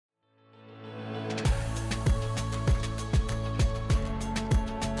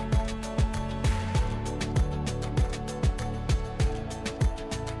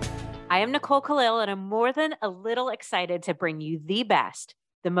I am Nicole Khalil, and I'm more than a little excited to bring you the best,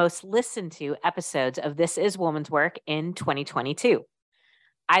 the most listened to episodes of This Is Woman's Work in 2022.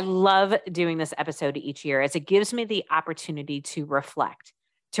 I love doing this episode each year as it gives me the opportunity to reflect,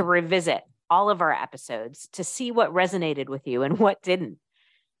 to revisit all of our episodes, to see what resonated with you and what didn't,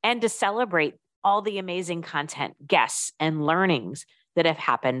 and to celebrate all the amazing content, guests, and learnings that have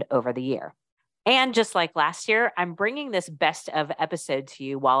happened over the year. And just like last year, I'm bringing this best of episode to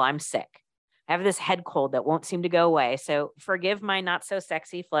you while I'm sick. I have this head cold that won't seem to go away, so forgive my not so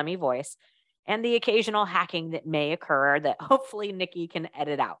sexy, phlegmy voice and the occasional hacking that may occur that hopefully Nikki can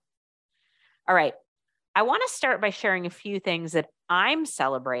edit out. All right, I want to start by sharing a few things that I'm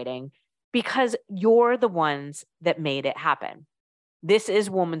celebrating because you're the ones that made it happen. This Is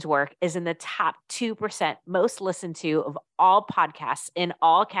Woman's Work is in the top 2% most listened to of all podcasts in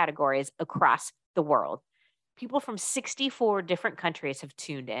all categories across the world. People from 64 different countries have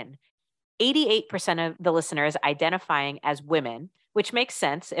tuned in. 88% of the listeners identifying as women, which makes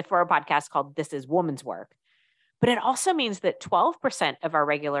sense if we're a podcast called This Is Woman's Work. But it also means that 12% of our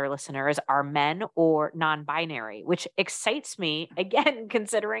regular listeners are men or non-binary, which excites me, again,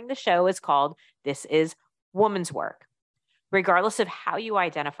 considering the show is called This Is Woman's Work. Regardless of how you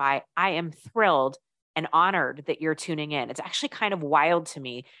identify, I am thrilled and honored that you're tuning in. It's actually kind of wild to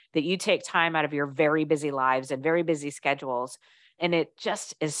me that you take time out of your very busy lives and very busy schedules. And it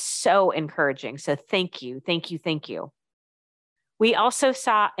just is so encouraging. So thank you, thank you, thank you. We also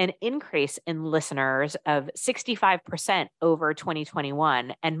saw an increase in listeners of 65% over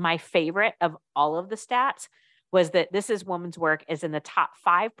 2021. And my favorite of all of the stats was that This Is Woman's Work is in the top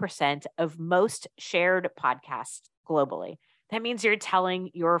 5% of most shared podcasts globally. That means you're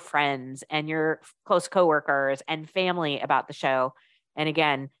telling your friends and your close coworkers and family about the show. And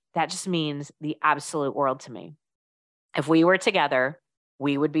again, that just means the absolute world to me. If we were together,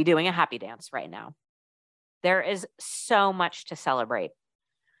 we would be doing a happy dance right now. There is so much to celebrate.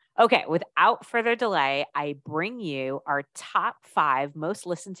 Okay, without further delay, I bring you our top 5 most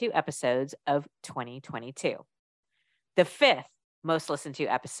listened to episodes of 2022. The 5th most listened to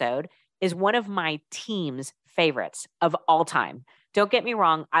episode is one of my team's favorites of all time. Don't get me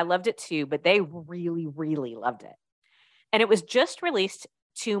wrong, I loved it too, but they really, really loved it. And it was just released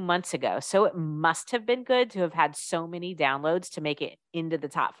 2 months ago, so it must have been good to have had so many downloads to make it into the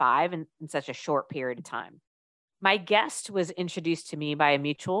top 5 in such a short period of time. My guest was introduced to me by a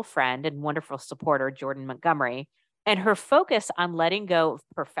mutual friend and wonderful supporter, Jordan Montgomery, and her focus on letting go of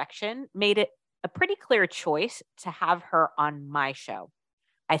perfection made it a pretty clear choice to have her on my show.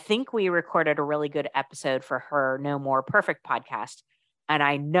 I think we recorded a really good episode for her No More Perfect podcast, and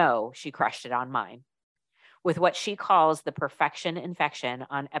I know she crushed it on mine. With what she calls the perfection infection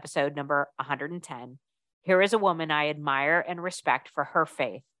on episode number 110, here is a woman I admire and respect for her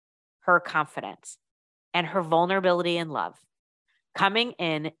faith, her confidence, and her vulnerability and love. Coming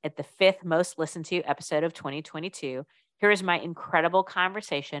in at the 5th most listened to episode of 2022, here is my incredible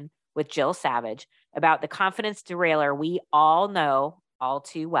conversation with Jill Savage about the confidence derailer we all know all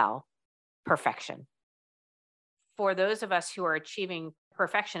too well, perfection. For those of us who are achieving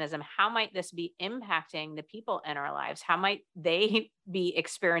perfectionism, how might this be impacting the people in our lives? How might they be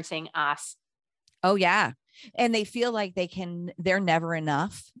experiencing us? Oh, yeah. And they feel like they're never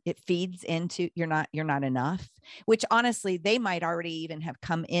enough. It feeds into you're not enough, which honestly, they might already even have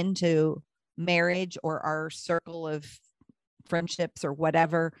come into marriage or our circle of friendships or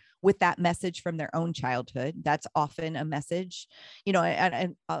whatever with that message from their own childhood. That's often a message,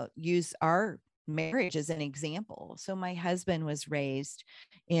 and I'll use our marriage as an example. So my husband was raised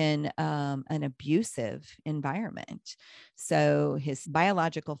in an abusive environment. So his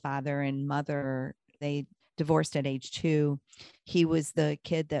biological father and mother, they divorced at age 2. He was the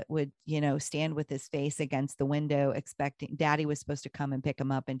kid that would, stand with his face against the window, expecting daddy was supposed to come and pick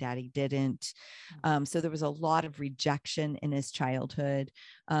him up and daddy didn't. So there was a lot of rejection in his childhood.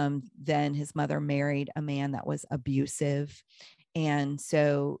 Then his mother married a man that was abusive. And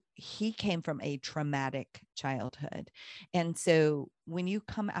so he came from a traumatic childhood. And so when you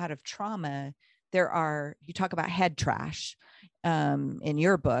come out of trauma, you talk about head trash in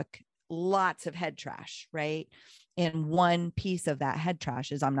your book, lots of head trash, right? And one piece of that head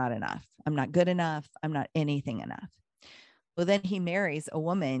trash is I'm not enough. I'm not good enough. I'm not anything enough. Well, then he marries a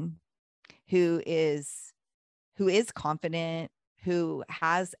woman who is confident, who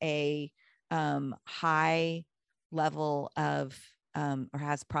has a high level of or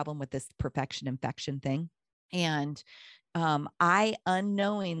has a problem with this perfection infection thing. And I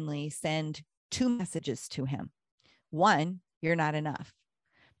unknowingly send 2 messages to him. One, you're not enough,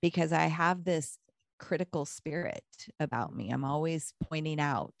 because I have this critical spirit about me. I'm always pointing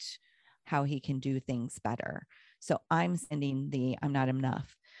out how he can do things better. So I'm sending the I'm not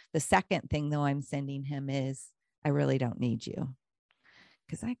enough. The second thing, though, I'm sending him is I really don't need you,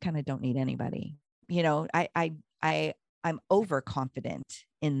 because I kind of don't need anybody. You know, I'm overconfident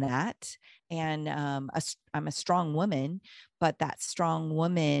in that. And I'm a strong woman, but that strong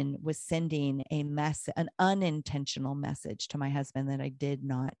woman was sending an unintentional message to my husband that I did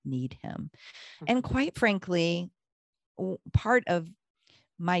not need him. And quite frankly, part of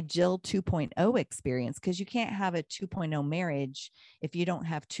my Jill 2.0 experience, because you can't have a 2.0 marriage if you don't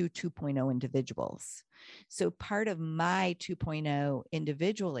have two 2.0 individuals. So part of my 2.0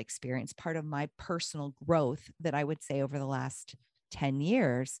 individual experience, part of my personal growth that I would say over the last 10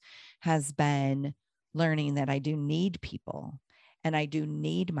 years has been learning that I do need people and I do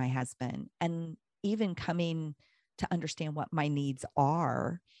need my husband, and even coming to understand what my needs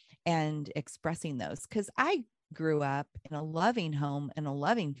are and expressing those. Because I grew up in a loving home and a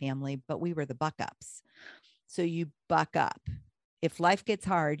loving family, but we were the buck ups. So you buck up. If life gets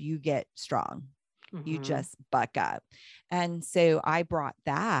hard, you get strong. You just buck up. And so I brought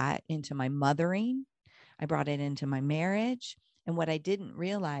that into my mothering. I brought it into my marriage. And what I didn't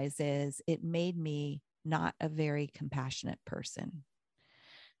realize is it made me not a very compassionate person.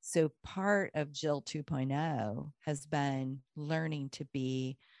 So part of Jill 2.0 has been learning to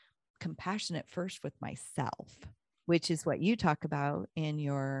be compassionate first with myself, which is what you talk about in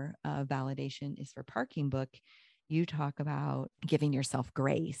your Validation is for Parking book. You talk about giving yourself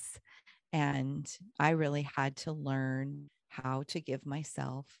grace. And I really had to learn how to give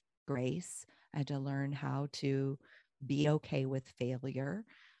myself grace. I had to learn how to be okay with failure.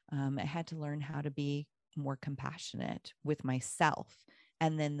 I had to learn how to be more compassionate with myself.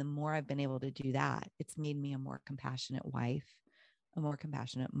 And then the more I've been able to do that, it's made me a more compassionate wife, a more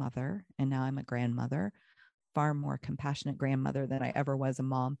compassionate mother. And now I'm a grandmother, far more compassionate grandmother than I ever was a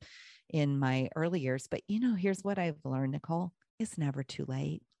mom in my early years. But, you know, here's what I've learned, Nicole. It's never too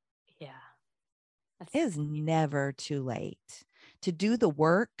late. Yeah. It is never too late to do the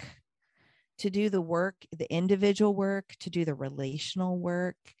work, the individual work, to do the relational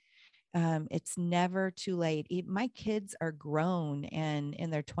work. It's never too late. My kids are grown and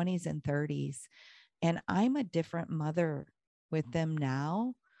in their 20s and 30s, and I'm a different mother with them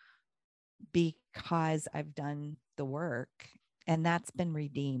now because I've done the work, and that's been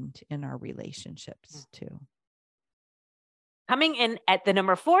redeemed in our relationships too. Coming in at the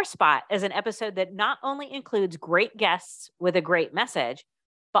number 4 spot is an episode that not only includes great guests with a great message,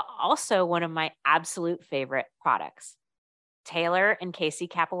 but also one of my absolute favorite products. Taylor and Casey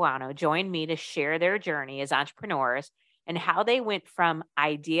Capuano joined me to share their journey as entrepreneurs and how they went from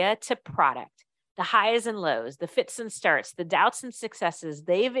idea to product, the highs and lows, the fits and starts, the doubts and successes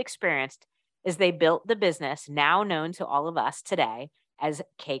they've experienced as they built the business now known to all of us today as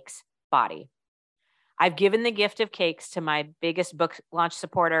Cakes Body. I've given the gift of cakes to my biggest book launch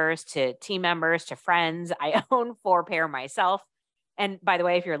supporters, to team members, to friends. I own 4 pair myself. And by the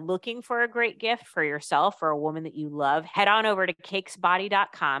way, if you're looking for a great gift for yourself or a woman that you love, head on over to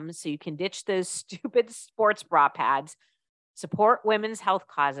cakesbody.com so you can ditch those stupid sports bra pads, support women's health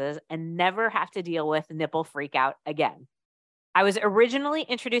causes, and never have to deal with nipple freak out again. I was originally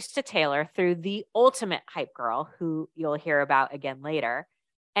introduced to Taylor through the ultimate hype girl, who you'll hear about again later.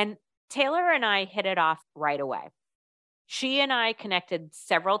 And Taylor and I hit it off right away. She and I connected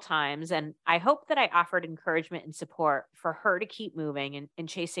several times, and I hope that I offered encouragement and support for her to keep moving and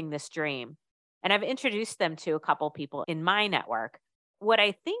chasing this dream. And I've introduced them to a couple people in my network. What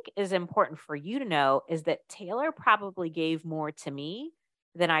I think is important for you to know is that Taylor probably gave more to me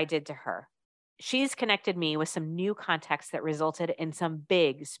than I did to her. She's connected me with some new contacts that resulted in some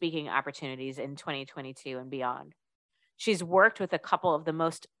big speaking opportunities in 2022 and beyond. She's worked with a couple of the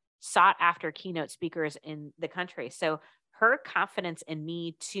most sought after keynote speakers in the country. So her confidence in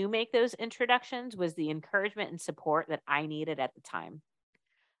me to make those introductions was the encouragement and support that I needed at the time.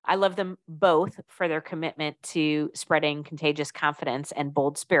 I love them both for their commitment to spreading contagious confidence and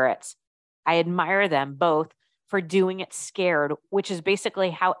bold spirits. I admire them both for doing it scared, which is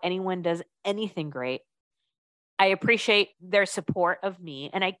basically how anyone does anything great. I appreciate their support of me,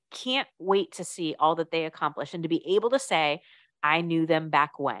 and I can't wait to see all that they accomplish and to be able to say, I knew them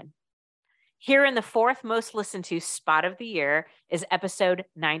back when. Here in the 4th most listened to spot of the year is episode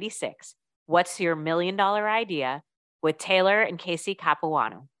 96, What's Your $1 Million Idea? With Taylor and Casey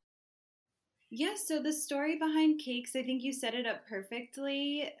Capuano. Yes, so the story behind Cakes, I think you set it up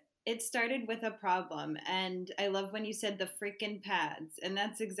perfectly. It started with a problem, and I love when you said the frickin' pads, and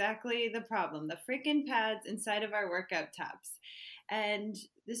that's exactly the problem, the frickin' pads inside of our workout tops. And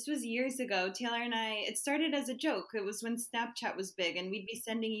this was years ago. Taylor and I, it started as a joke. It was when Snapchat was big, and we'd be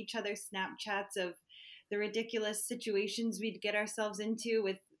sending each other Snapchats of the ridiculous situations we'd get ourselves into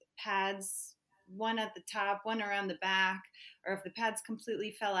with pads, one at the top, one around the back, or if the pads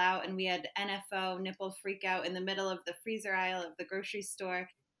completely fell out and we had NFO, nipple freak out, in the middle of the freezer aisle of the grocery store.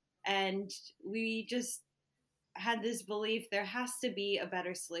 And we just had this belief there has to be a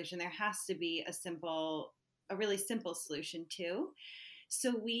better solution. There has to be a really simple solution too.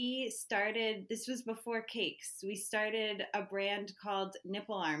 So we started, this was before cakes, we started a brand called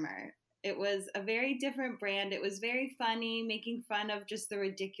Nipple Armor. It was a very different brand. It was very funny, making fun of just the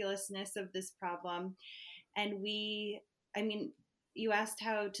ridiculousness of this problem. And you asked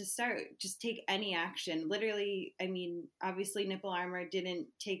how to start, just take any action. Literally, obviously Nipple Armor didn't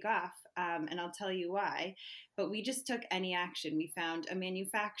take off, and I'll tell you why, but we just took any action. We found a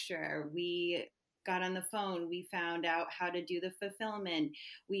manufacturer, we got on the phone, we found out how to do the fulfillment,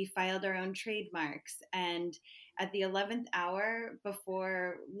 we filed our own trademarks, and at the 11th hour,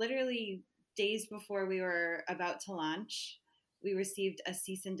 literally days before we were about to launch, we received a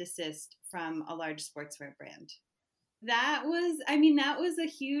cease and desist from a large sportswear brand. That was a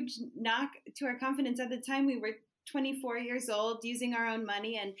huge knock to our confidence. At the time, we were 24 years old, using our own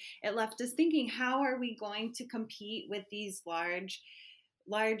money, and it left us thinking, how are we going to compete with these large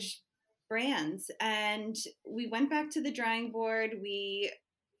brands? And we went back to the drawing board. We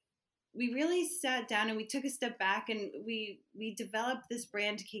really sat down and we took a step back, and we developed this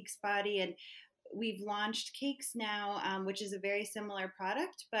brand, Cakes Body, and we've launched Cakes now, which is a very similar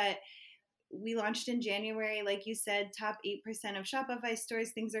product, but we launched in January, like you said, top 8% of Shopify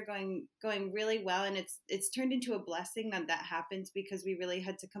stores. Things are going really well, and it's turned into a blessing that happened, because we really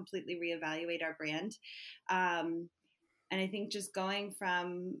had to completely reevaluate our brand. And I think just going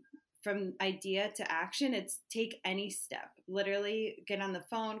from idea to action, it's take any step. Literally get on the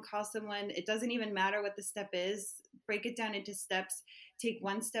phone, call someone. It doesn't even matter what the step is. Break it down into steps. Take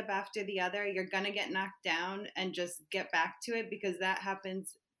one step after the other. You're going to get knocked down, and just get back to it, because that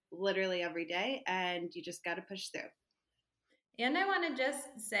happens literally every day, and you just got to push through. And I want to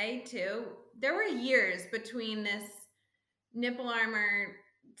just say too, there were years between this Nipple Armor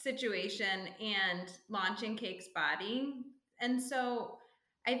situation and launching Cakes Body. And so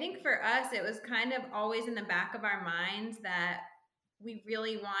I think for us, it was kind of always in the back of our minds that we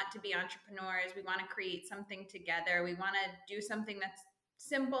really want to be entrepreneurs. We want to create something together. We want to do something that's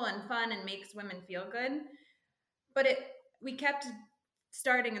simple and fun and makes women feel good. But we kept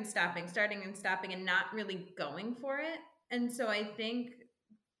starting and stopping and not really going for it. And so I think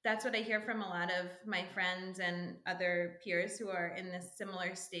that's what I hear from a lot of my friends and other peers who are in this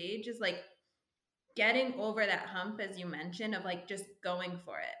similar stage, is like getting over that hump, as you mentioned, of like just going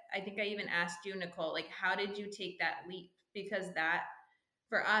for it. I think I even asked you, Nicole, like, how did you take that leap? Because that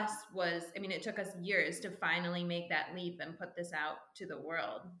for us was, it took us years to finally make that leap and put this out to the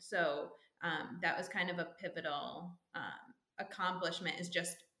world. So that was kind of a pivotal accomplishment, is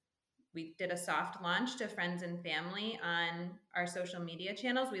just we did a soft launch to friends and family on our social media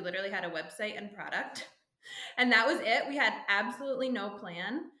channels. We literally had a website and product, and that was it. We had absolutely no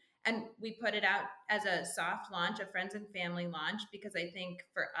plan. And we put it out as a soft launch, a friends and family launch, because I think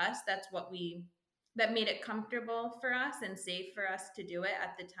for us, that's that made it comfortable for us and safe for us to do it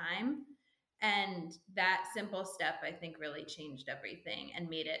at the time. And that simple step, I think, really changed everything and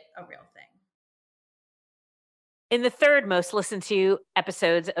made it a real thing. In the third most listened to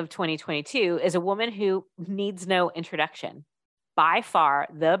episodes of 2022 is a woman who needs no introduction. By far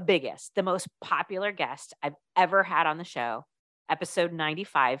the biggest, the most popular guest I've ever had on the show. Episode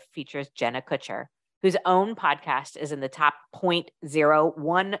 95 features Jenna Kutcher, whose own podcast is in the top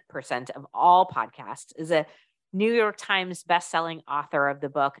 0.01% of all podcasts, is a New York Times bestselling author of the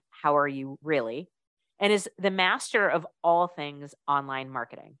book, How Are You Really? And is the master of all things online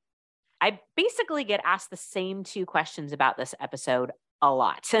marketing. I basically get asked the same two questions about this episode a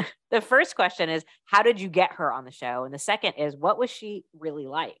lot. The first question is, how did you get her on the show? And the second is, what was she really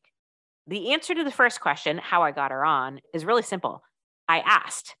like? The answer to the first question, how I got her on, is really simple. I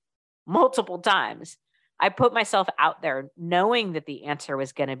asked multiple times. I put myself out there knowing that the answer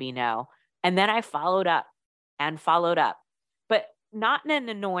was going to be no. And then I followed up, but not in an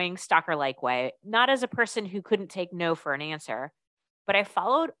annoying stalker-like way, not as a person who couldn't take no for an answer. But I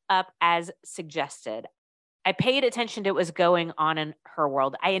followed up as suggested. I paid attention to what was going on in her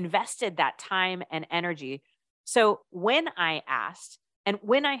world. I invested that time and energy. So when I asked, and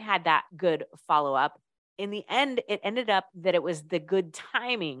when I had that good follow-up, in the end, it ended up that it was the good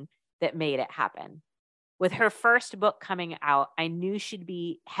timing that made it happen. With her first book coming out, I knew she'd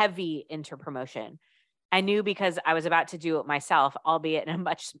be heavy into promotion. I knew because I was about to do it myself, albeit in a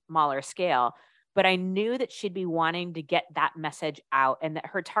much smaller scale, but I knew that she'd be wanting to get that message out and that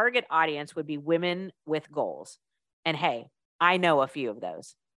her target audience would be women with goals. And hey, I know a few of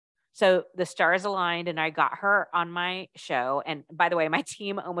those. So the stars aligned and I got her on my show. And by the way, my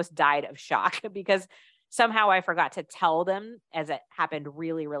team almost died of shock because somehow I forgot to tell them as it happened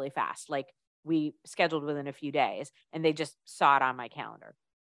really, really fast. Like we scheduled within a few days and they just saw it on my calendar.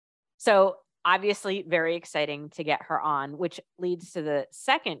 So obviously very exciting to get her on, which leads to the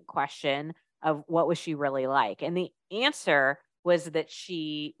second question of what was she really like? And the answer was that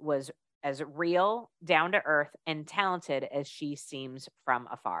she was as real, down to earth, and talented as she seems from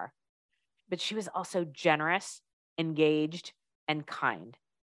afar. But she was also generous, engaged, and kind.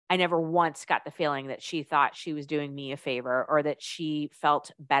 I never once got the feeling that she thought she was doing me a favor or that she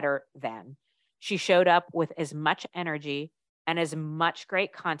felt better than. She showed up with as much energy and as much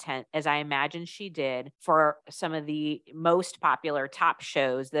great content as I imagined she did for some of the most popular top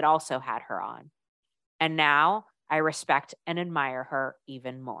shows that also had her on. And now I respect and admire her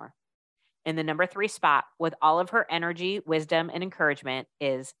even more. In the number 3 spot, with all of her energy, wisdom, and encouragement,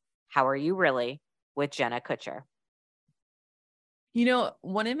 is How Are You Really? With Jenna Kutcher. You know,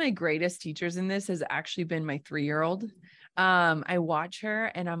 one of my greatest teachers in this has actually been my 3-year-old. I watch her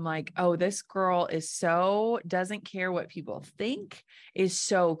and I'm like, oh, this girl doesn't care what people think, is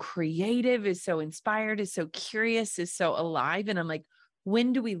so creative, is so inspired, is so curious, is so alive. And I'm like,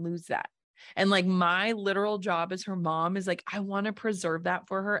 when do we lose that? And like my literal job as her mom is like, I want to preserve that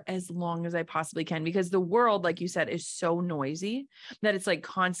for her as long as I possibly can, because the world, like you said, is so noisy that it's like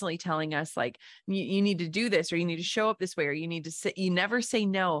constantly telling us like, you need to do this, or you need to show up this way, or you need to say, you never say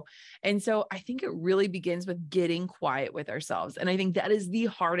no. And so I think it really begins with getting quiet with ourselves. And I think that is the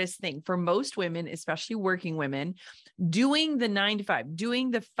hardest thing for most women, especially working women. Doing the 9 to 5,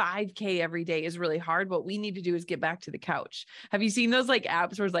 doing the 5K every day is really hard. What we need to do is get back to the couch. Have you seen those like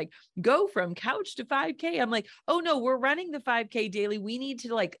apps where it's like, go from couch to 5K? I'm like, oh no, we're running the 5K daily. We need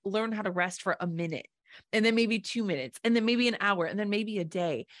to like learn how to rest for a minute, and then maybe 2 minutes, and then maybe an hour, and then maybe a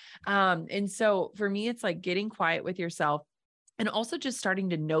day. And so for me, it's like getting quiet with yourself and also just starting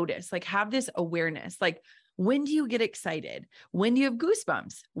to notice, like have this awareness, like, when do you get excited? When do you have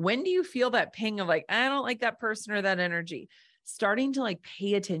goosebumps? When do you feel that ping of like, I don't like that person or that energy? Starting to like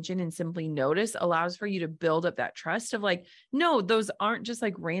pay attention and simply notice allows for you to build up that trust of like, no, those aren't just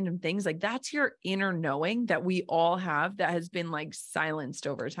like random things. Like that's your inner knowing that we all have that has been like silenced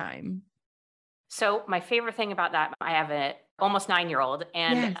over time. So my favorite thing about that, I have an almost 9-year-old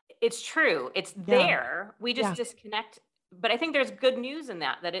and it's true. It's there. We just disconnect. But I think there's good news in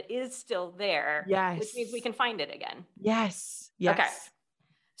that it is still there, which means we can find it again. Yes. Okay.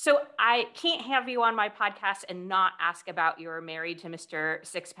 So I can't have you on my podcast and not ask about your Married to Mr.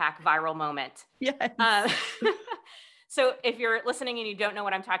 Six-Pack viral moment. Yes. So if you're listening and you don't know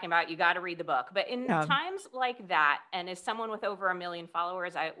what I'm talking about, you got to read the book. But in times like that, and as someone with over 1 million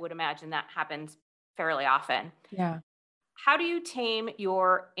followers, I would imagine that happens fairly often. Yeah. How do you tame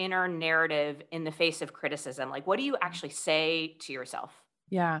your inner narrative in the face of criticism? Like, what do you actually say to yourself?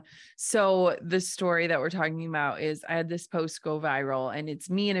 Yeah. So the story that we're talking about is I had this post go viral, and it's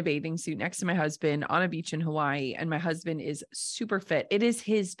me in a bathing suit next to my husband on a beach in Hawaii. And my husband is super fit. It is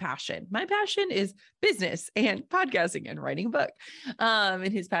his passion. My passion is business and podcasting and writing a book.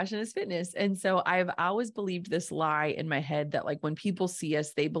 And his passion is fitness. And so I've always believed this lie in my head that like when people see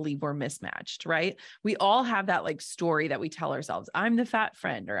us, they believe we're mismatched, right? We all have that like story that we tell ourselves. I'm the fat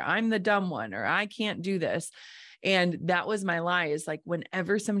friend, or I'm the dumb one, or I can't do this. And that was my lie, is like,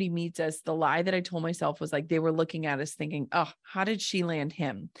 whenever somebody meets us, the lie that I told myself was like, they were looking at us thinking, oh, how did she land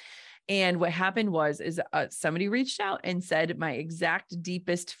him? And what happened is somebody reached out and said my exact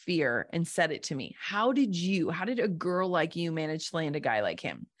deepest fear and said it to me. How did a girl like you manage to land a guy like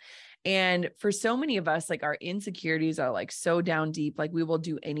him? And for so many of us, like our insecurities are like so down deep, like we will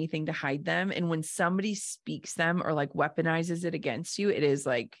do anything to hide them. And when somebody speaks them or like weaponizes it against you, it is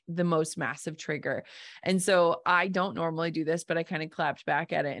like the most massive trigger. And so I don't normally do this, but I kind of clapped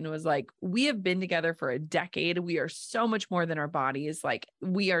back at it and was like, we have been together for a decade. We are so much more than our bodies. Like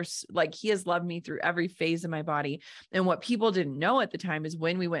we are like, he has loved me through every phase of my body. And what people didn't know at the time is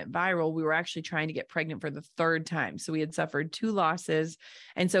when we went viral, we were actually trying to get pregnant for the 3rd time. So we had suffered 2 losses.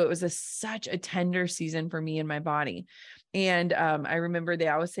 And so it was such a tender season for me and my body. And I remember they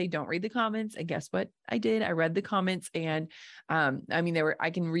always say, don't read the comments. And guess what? I did. I read the comments. And I mean,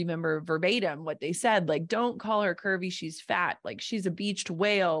 I can remember verbatim what they said, like, don't call her curvy. She's fat. Like she's a beached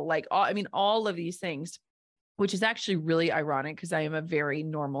whale. Like all of these things, which is actually really ironic because I am a very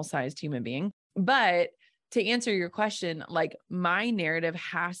normal sized human being. But to answer your question, like my narrative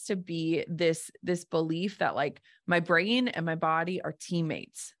has to be this belief that like my brain and my body are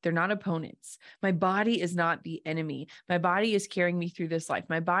teammates. They're not opponents. My body is not the enemy. My body is carrying me through this life.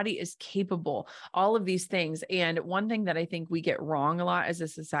 My body is capable, all of these things. And one thing that I think we get wrong a lot as a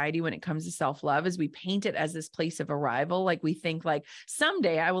society when it comes to self-love is we paint it as this place of arrival. Like we think like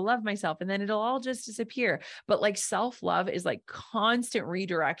someday I will love myself and then it'll all just disappear. But like self-love is like constant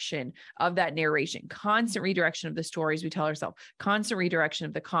redirection of that narration, constant redirection of the stories we tell ourselves, constant redirection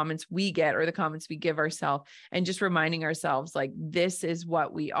of the comments we get or the comments we give ourselves, and just reminding ourselves like, this is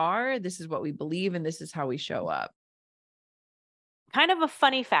what we are, this is what we believe, and this is how we show up. Kind of a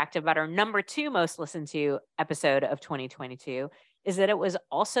funny fact about our number 2 most listened to episode of 2022 is that it was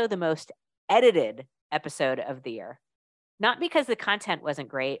also the most edited episode of the year. Not because the content wasn't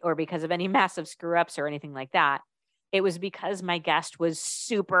great or because of any massive screw ups or anything like that. It was because my guest was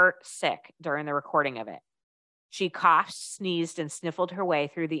super sick during the recording of it. She coughed, sneezed, and sniffled her way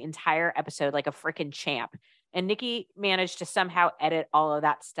through the entire episode like a freaking champ. And Nikki managed to somehow edit all of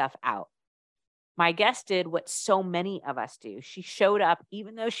that stuff out. My guest did what so many of us do. She showed up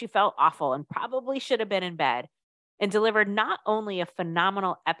even though she felt awful and probably should have been in bed, and delivered not only a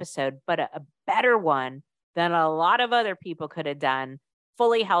phenomenal episode, but a better one than a lot of other people could have done,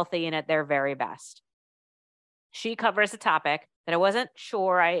 fully healthy and at their very best. She covers a topic that I wasn't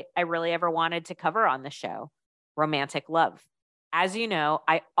sure I really ever wanted to cover on the show: romantic love. As you know,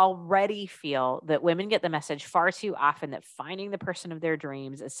 I already feel that women get the message far too often that finding the person of their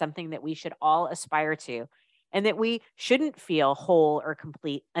dreams is something that we should all aspire to, and that we shouldn't feel whole or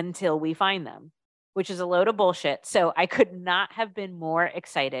complete until we find them, which is a load of bullshit. So I could not have been more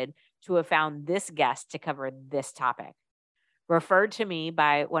excited to have found this guest to cover this topic. Referred to me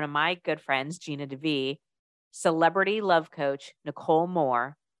by one of my good friends, Gina DeVee, celebrity love coach Nicole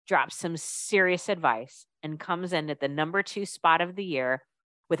Moore drops some serious advice and comes in at the number 2 spot of the year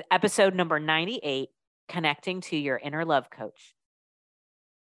with episode number 98, Connecting to Your Inner Love Coach.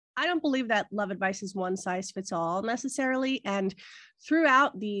 I don't believe that love advice is one size fits all necessarily. And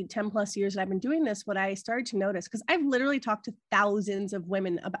throughout the 10 plus years that I've been doing this, what I started to notice, because I've literally talked to thousands of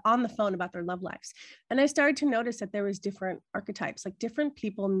women on the phone about their love lives. And I started to notice that there was different archetypes, like different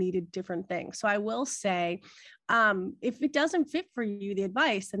people needed different things. So I will say, if it doesn't fit for you, the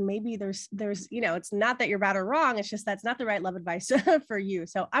advice, then maybe there's, it's not that you're bad or wrong. It's just, that's not the right love advice for you.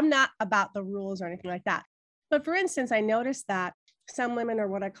 So I'm not about the rules or anything like that. But for instance, I noticed that some women are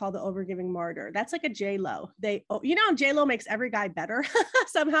what I call the overgiving martyr. That's like a J-Lo. J-Lo makes every guy better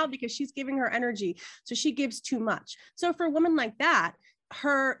somehow because she's giving her energy. So she gives too much. So for a woman like that,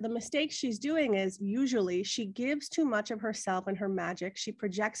 the mistake she's doing is usually she gives too much of herself and her magic. She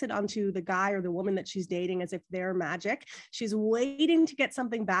projects it onto the guy or the woman that she's dating as if they're magic. She's waiting to get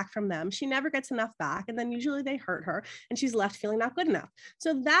something back from them. She never gets enough back. And then usually they hurt her and she's left feeling not good enough.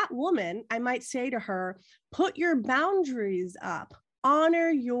 So that woman, I might say to her, put your boundaries up. Honor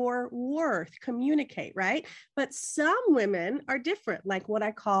your worth, communicate, right? But some women are different, like what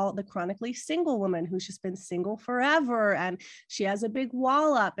I call the chronically single woman who's just been single forever and she has a big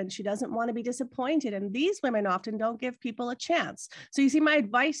wall up and she doesn't want to be disappointed. And these women often don't give people a chance. So you see, my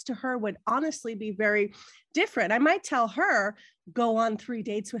advice to her would honestly be very different. I might tell her, go on 3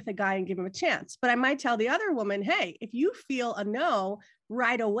 dates with a guy and give him a chance. But I might tell the other woman, hey, if you feel a no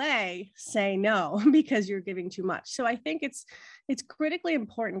right away, say no because you're giving too much. So I think it's critically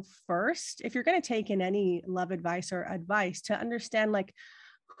important first, if you're going to take in any love advice to understand, like,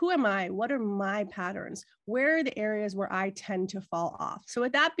 who am I? What are my patterns? Where are the areas where I tend to fall off? So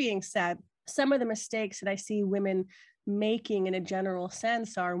with that being said, some of the mistakes that I see women making in a general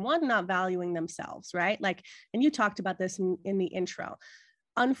sense are, one, not valuing themselves, right? Like, and you talked about this in the intro.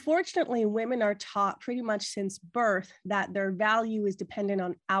 Unfortunately, women are taught pretty much since birth that their value is dependent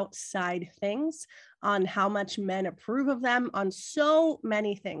on outside things, on how much men approve of them, on so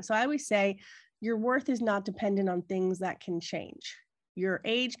many things. So I always say your worth is not dependent on things that can change. Your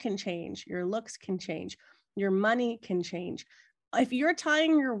age can change, your looks can change, your money can change. If you're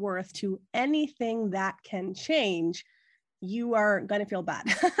tying your worth to anything that can change, you are going to feel bad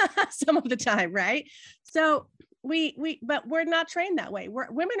some of the time, right? So but we're not trained that way.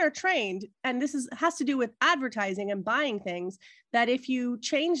 Women are trained, and this has to do with advertising and buying things, that if you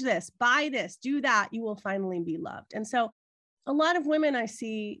change this, buy this, do that, you will finally be loved. And so a lot of women I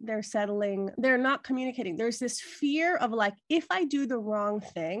see, they're settling, they're not communicating. There's this fear of, like, if I do the wrong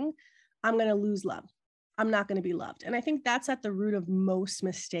thing, I'm going to lose love. I'm not going to be loved. And I think that's at the root of most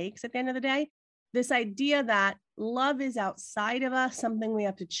mistakes at the end of the day. This idea that love is outside of us, something we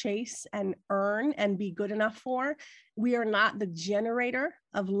have to chase and earn and be good enough for. We are not the generator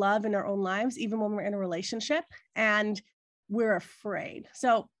of love in our own lives, even when we're in a relationship and we're afraid.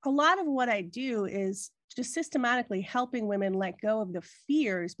 So a lot of what I do is just systematically helping women let go of the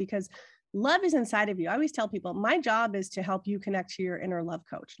fears, because love is inside of you. I always tell people my job is to help you connect to your inner love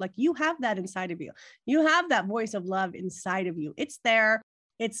coach. Like, you have that inside of you. You have that voice of love inside of you. It's there.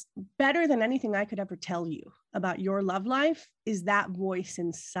 It's better than anything I could ever tell you about your love life, is that voice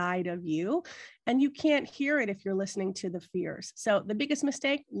inside of you. And you can't hear it if you're listening to the fears. So the biggest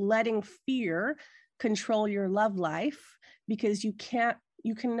mistake, letting fear control your love life, because you can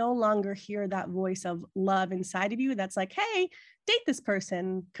no longer hear that voice of love inside of you that's like, hey, date this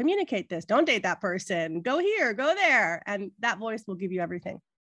person, communicate this, don't date that person, go here, go there. And that voice will give you everything.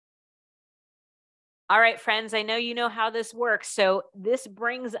 All right, friends, I know you know how this works. So this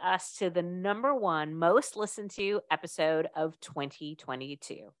brings us to the number one most listened to episode of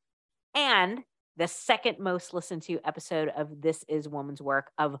 2022, and the second most listened to episode of This Is Woman's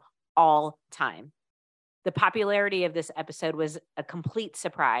Work of all time. The popularity of this episode was a complete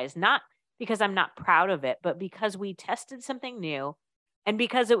surprise, not because I'm not proud of it, but because we tested something new and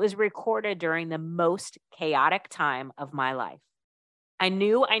because it was recorded during the most chaotic time of my life. I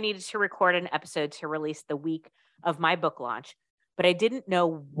knew I needed to record an episode to release the week of my book launch, but I didn't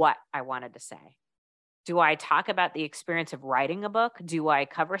know what I wanted to say. Do I talk about the experience of writing a book? Do I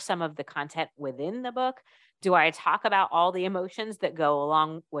cover some of the content within the book? Do I talk about all the emotions that go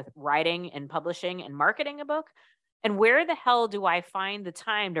along with writing and publishing and marketing a book? And where the hell do I find the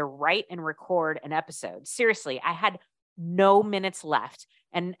time to write and record an episode? Seriously, I had no minutes left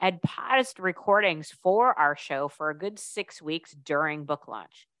and had paused recordings for our show for a good 6 weeks during book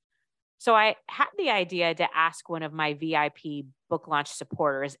launch. So I had the idea to ask one of my VIP book launch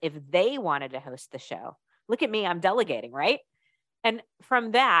supporters if they wanted to host the show. Look at me, I'm delegating, right? And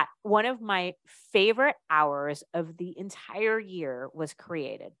from that, one of my favorite hours of the entire year was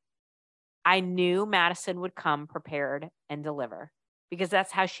created. I knew Madison would come prepared and deliver, because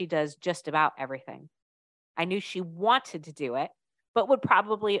that's how she does just about everything. I knew she wanted to do it, but would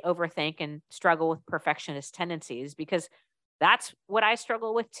probably overthink and struggle with perfectionist tendencies, because that's what I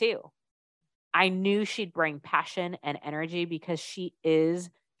struggle with too. I knew she'd bring passion and energy because she is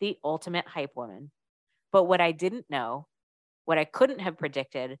the ultimate hype woman. But what I didn't know, what I couldn't have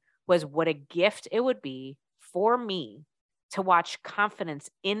predicted, was what a gift it would be for me to watch confidence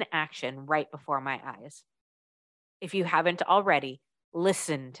in action right before my eyes. If you haven't already,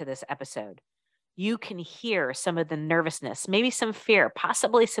 listen to this episode. You can hear some of the nervousness, maybe some fear,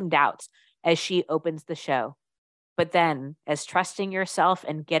 possibly some doubts as she opens the show. But then, as trusting yourself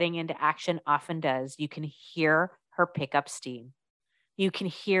and getting into action often does, you can hear her pick up steam. You can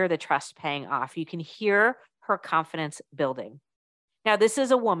hear the trust paying off. You can hear her confidence building. Now, this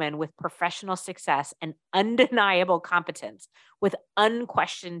is a woman with professional success and undeniable competence, with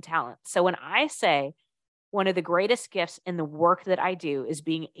unquestioned talent. So when I say one of the greatest gifts in the work that I do is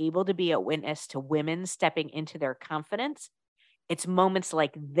being able to be a witness to women stepping into their confidence, it's moments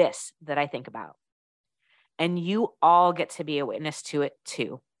like this that I think about. And you all get to be a witness to it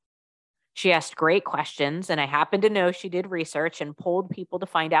too. She asked great questions, and I happen to know she did research and polled people to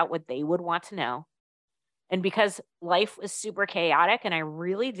find out what they would want to know. And because life was super chaotic and I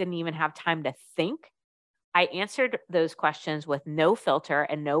really didn't even have time to think, I answered those questions with no filter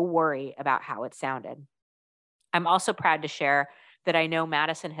and no worry about how it sounded. I'm also proud to share that I know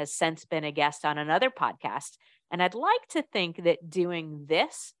Madison has since been a guest on another podcast, and I'd like to think that doing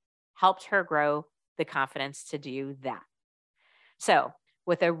this helped her grow the confidence to do that. So,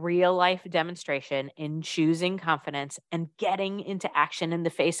 with a real life demonstration in choosing confidence and getting into action in the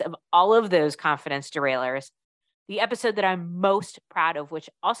face of all of those confidence derailers, the episode that I'm most proud of, which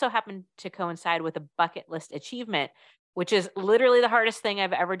also happened to coincide with a bucket list achievement, which is literally the hardest thing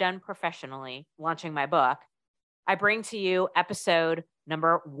I've ever done professionally, launching my book, I bring to you episode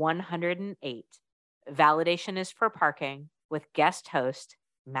number 108, Validation is for Parking, with guest host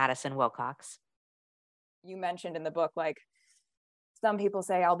Madison Wilcox. You mentioned in the book, like, some people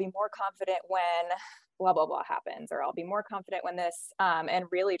say, I'll be more confident when blah, blah, blah happens, or I'll be more confident when this, and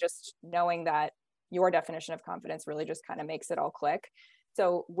really just knowing that your definition of confidence really just kind of makes it all click.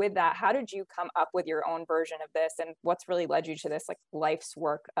 So with that, how did you come up with your own version of this, and what's really led you to this like life's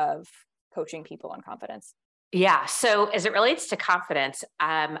work of coaching people on confidence? Yeah. So as it relates to confidence,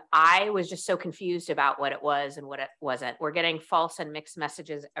 I was just so confused about what it was and what it wasn't. We're getting false and mixed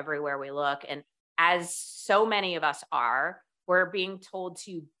messages everywhere we look. And as so many of us are, we're being told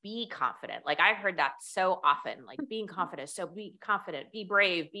to be confident. Like I heard that so often, like being confident. So be confident, be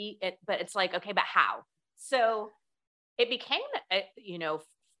brave, be it. But it's like, okay, but how? So it became,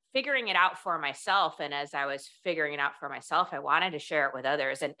 figuring it out for myself. And as I was figuring it out for myself, I wanted to share it with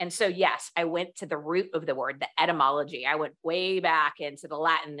others. And so, yes, I went to the root of the word, the etymology. I went way back into the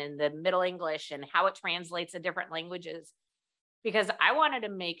Latin and the Middle English and how it translates in different languages, because I wanted to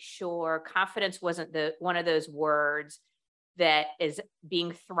make sure confidence wasn't one of those words that is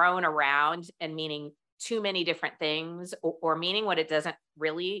being thrown around and meaning too many different things, or meaning what it doesn't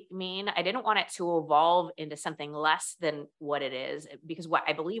really mean. I didn't want it to evolve into something less than what it is, because what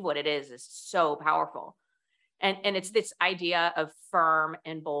I believe what it is so powerful. And it's this idea of firm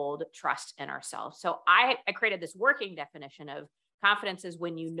and bold trust in ourselves. So I created this working definition of confidence is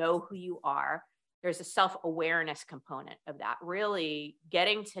when you know who you are. There's a self-awareness component of that, really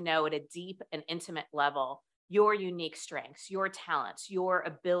getting to know at a deep and intimate level your unique strengths, your talents, your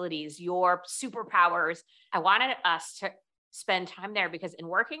abilities, your superpowers. I wanted us to spend time there, because in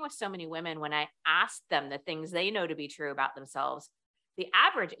working with so many women, when I asked them the things they know to be true about themselves, the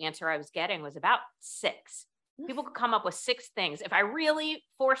average answer I was getting was about 6. People could come up with 6 things if I really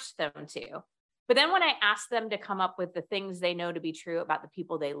forced them to. But then when I asked them to come up with the things they know to be true about the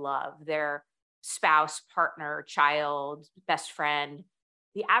people they love, their spouse, partner, child, best friend,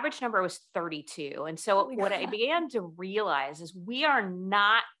 the average number was 32. And so what I began to realize is we are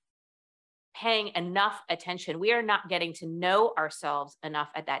not paying enough attention. We are not getting to know ourselves enough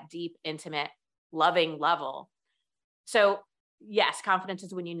at that deep, intimate, loving level. So yes, confidence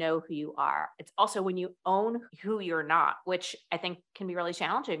is when you know who you are. It's also when you own who you're not, which I think can be really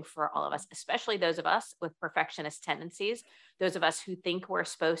challenging for all of us, especially those of us with perfectionist tendencies, those of us who think we're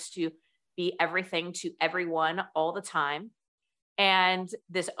supposed to be everything to everyone all the time. And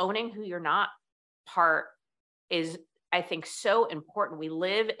this owning who you're not part is, I think, so important. We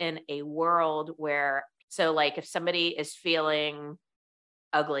live in a world where, so like if somebody is feeling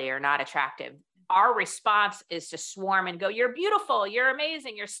ugly or not attractive, our response is to swarm and go, you're beautiful, you're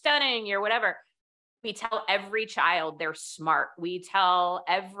amazing, you're stunning, you're whatever. We tell every child they're smart. We tell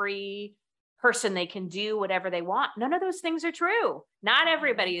every person they can do whatever they want. None of those things are true. Not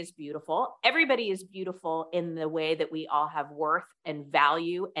everybody is beautiful. Everybody is beautiful in the way that we all have worth and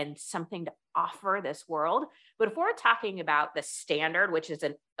value and something to offer this world. But if we're talking about the standard, which is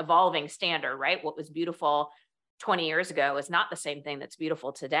an evolving standard, right? What was beautiful 20 years ago is not the same thing that's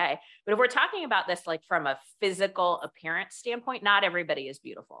beautiful today. But if we're talking about this like from a physical appearance standpoint, not everybody is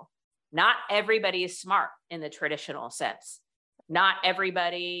beautiful. Not everybody is smart in the traditional sense. Not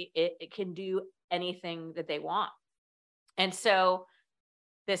everybody it can do anything that they want. And so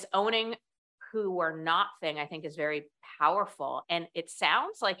this owning who we're not thing, I think, is very powerful. And it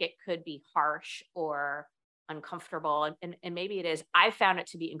sounds like it could be harsh or uncomfortable. And maybe it is. I found it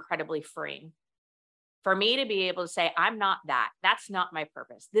to be incredibly freeing. For me to be able to say, I'm not that. That's not my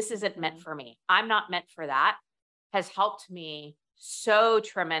purpose. This isn't meant for me. I'm not meant for that, has helped me so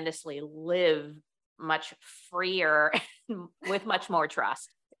tremendously live much freer with much more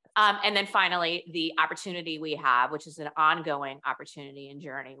trust. And then finally, the opportunity we have, which is an ongoing opportunity and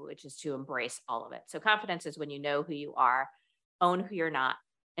journey, which is to embrace all of it. So confidence is when you know who you are, own who you're not,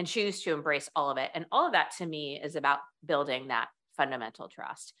 and choose to embrace all of it. And all of that to me is about building that fundamental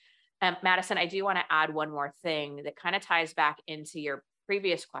trust. Madison, I do want to add one more thing that kind of ties back into your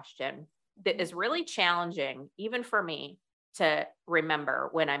previous question that is really challenging, even for me, to remember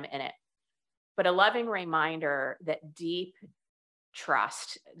when I'm in it. But a loving reminder that deep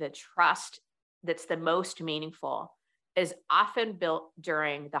trust, the trust that's the most meaningful, is often built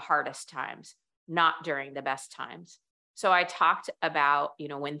during the hardest times, not during the best times. So I talked about,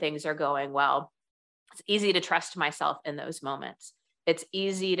 when things are going well, it's easy to trust myself in those moments. It's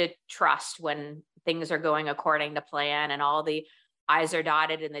easy to trust when things are going according to plan and all the I's are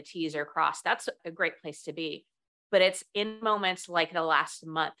dotted and the T's are crossed. That's a great place to be. But it's in moments like the last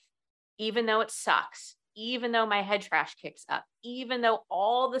month, even though it sucks, even though my head trash kicks up, even though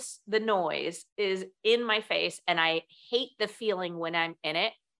all the noise is in my face and I hate the feeling when I'm in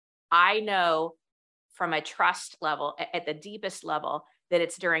it, I know from a trust level, at the deepest level, that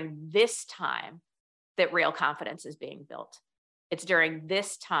it's during this time that real confidence is being built. It's during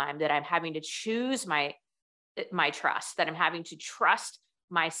this time that I'm having to choose my trust, that I'm having to trust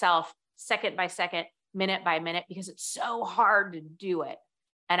myself second by second, minute by minute, because it's so hard to do it.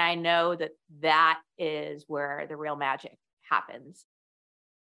 And I know that is where the real magic happens.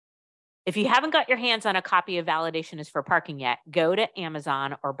 If you haven't got your hands on a copy of Validation is for Parking yet, go to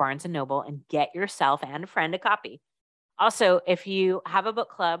Amazon or Barnes & Noble and get yourself and a friend a copy. Also, if you have a book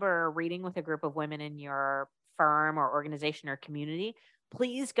club or a reading with a group of women in your firm or organization or community,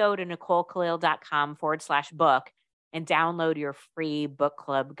 please go to NicoleKhalil.com/book and download your free book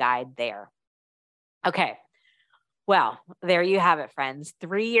club guide there. Okay. Well, there you have it, friends.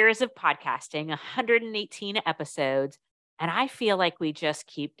 3 years of podcasting, 118 episodes, and I feel like we just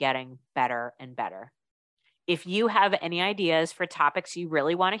keep getting better and better. If you have any ideas for topics you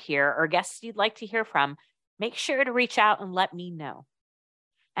really want to hear or guests you'd like to hear from, make sure to reach out and let me know.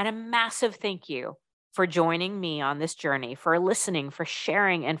 And a massive thank you for joining me on this journey, for listening, for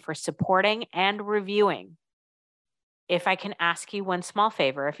sharing, and for supporting and reviewing. If I can ask you one small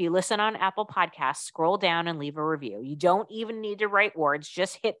favor, if you listen on Apple Podcasts, scroll down and leave a review. You don't even need to write words,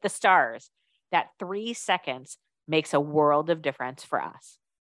 just hit the stars. That 3 seconds makes a world of difference for us.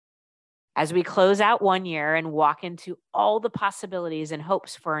 As we close out 1 year and walk into all the possibilities and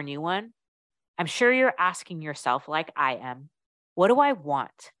hopes for a new one, I'm sure you're asking yourself, like I am, what do I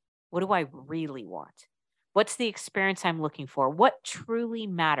want? What do I really want? What's the experience I'm looking for? What truly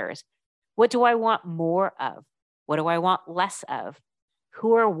matters? What do I want more of? What do I want less of?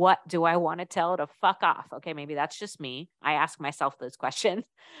 Who or what do I want to tell to fuck off? Okay, maybe that's just me. I ask myself those questions.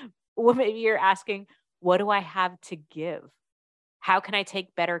 Well, maybe you're asking, what do I have to give? How can I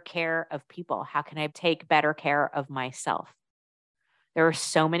take better care of people? How can I take better care of myself? There are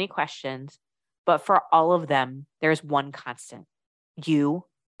so many questions, but for all of them, there's one constant. You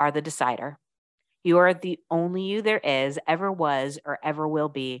are the decider. You are the only you there is, ever was, or ever will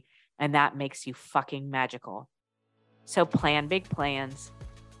be, and that makes you fucking magical. So plan big plans,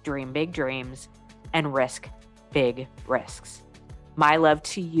 dream big dreams, and risk big risks. My love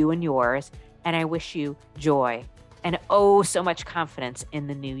to you and yours, and I wish you joy and oh so much confidence in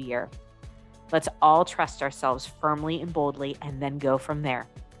the new year. Let's all trust ourselves firmly and boldly and then go from there.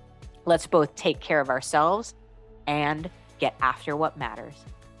 Let's both take care of ourselves and get after what matters.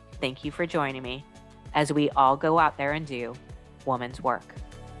 Thank you for joining me as we all go out there and do woman's work.